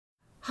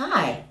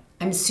Hi,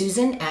 I'm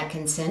Susan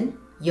Atkinson,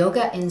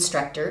 yoga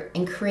instructor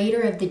and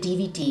creator of the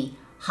DVD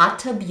Hot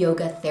Tub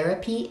Yoga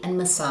Therapy and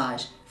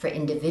Massage for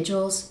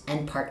Individuals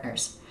and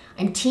Partners.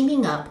 I'm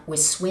teaming up with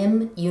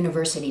Swim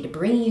University to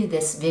bring you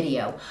this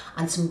video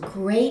on some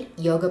great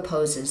yoga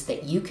poses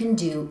that you can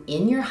do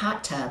in your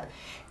hot tub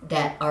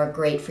that are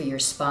great for your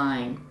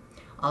spine.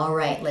 All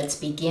right, let's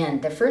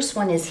begin. The first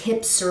one is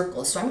hip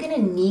circles. So I'm going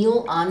to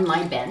kneel on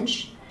my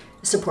bench,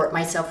 support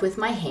myself with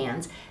my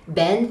hands,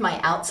 bend my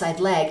outside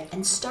leg,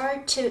 and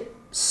start to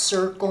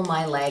circle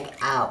my leg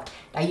out.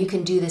 Now you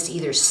can do this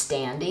either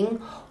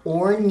standing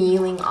or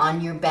kneeling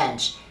on your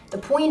bench. The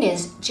point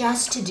is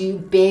just to do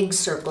big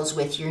circles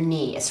with your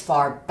knee as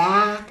far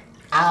back,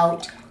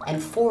 out,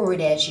 and forward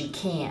as you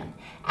can.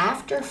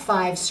 After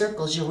 5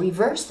 circles, you'll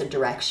reverse the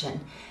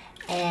direction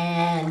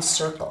and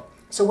circle.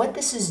 So what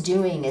this is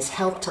doing is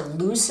help to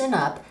loosen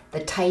up the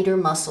tighter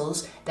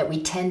muscles that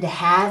we tend to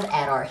have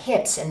at our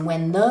hips. And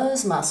when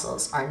those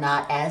muscles are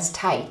not as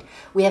tight,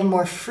 we have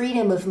more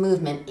freedom of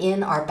movement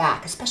in our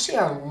back, especially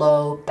our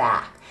low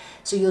back.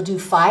 So you'll do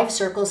 5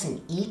 circles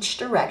in each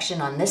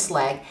direction on this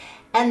leg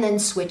and then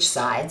switch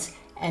sides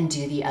and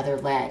do the other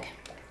leg.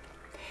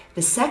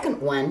 The second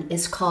one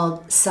is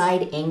called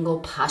side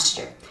angle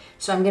posture.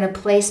 So I'm going to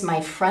place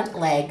my front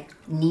leg,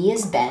 knee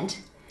is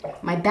bent.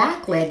 My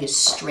back leg is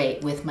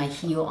straight with my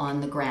heel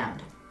on the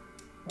ground.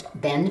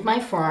 Bend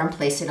my forearm,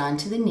 place it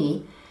onto the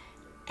knee,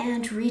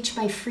 and reach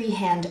my free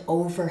hand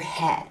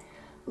overhead.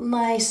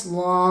 Nice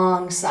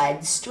long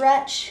side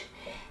stretch,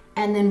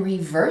 and then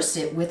reverse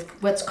it with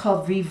what's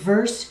called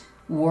reverse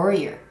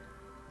warrior.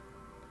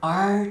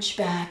 Arch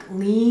back,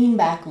 lean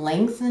back,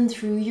 lengthen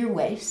through your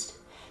waist.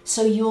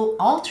 So you'll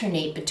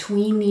alternate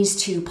between these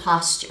two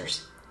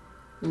postures.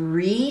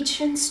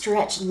 Reach and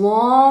stretch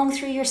long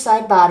through your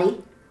side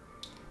body.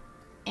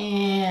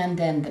 And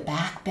then the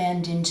back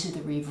bend into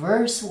the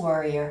reverse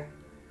warrior.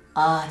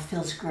 It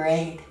feels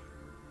great.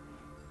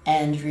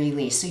 And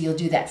release. So you'll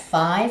do that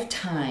 5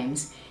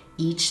 times,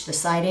 each the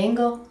side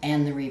angle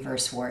and the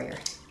reverse warrior.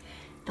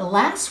 The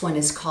last one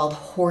is called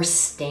horse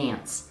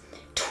stance.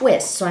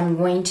 Twist. So I'm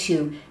going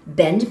to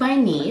bend my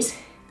knees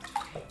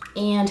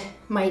and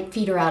my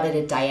feet are out at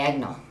a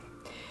diagonal.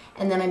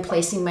 And then I'm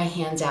placing my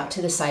hands out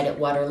to the side at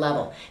water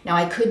level. Now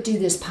I could do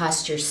this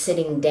posture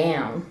sitting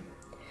down,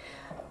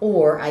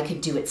 or I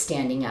could do it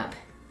standing up.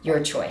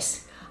 Your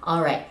choice.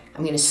 All right,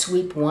 I'm going to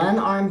sweep one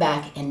arm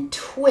back and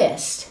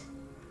twist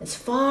as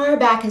far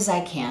back as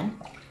I can.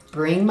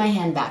 Bring my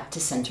hand back to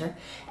center.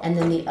 And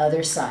then the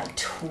other side.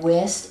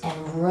 Twist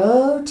and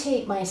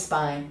rotate my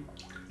spine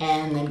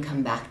and then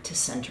come back to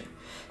center.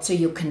 So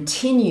you'll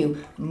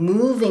continue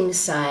moving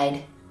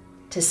side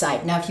to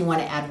side. Now if you want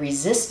to add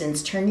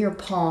resistance, turn your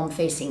palm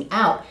facing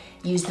out.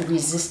 Use the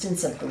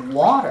resistance of the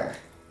water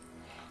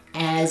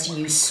as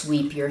you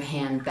sweep your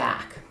hand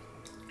back.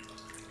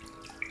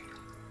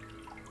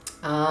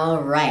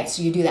 All right,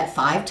 so you do that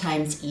 5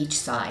 times each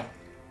side.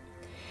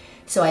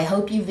 So I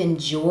hope you've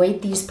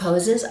enjoyed these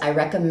poses. I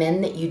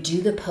recommend that you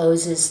do the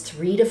poses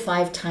 3 to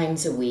 5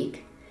 times a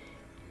week.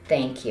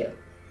 Thank you.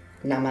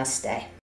 Namaste.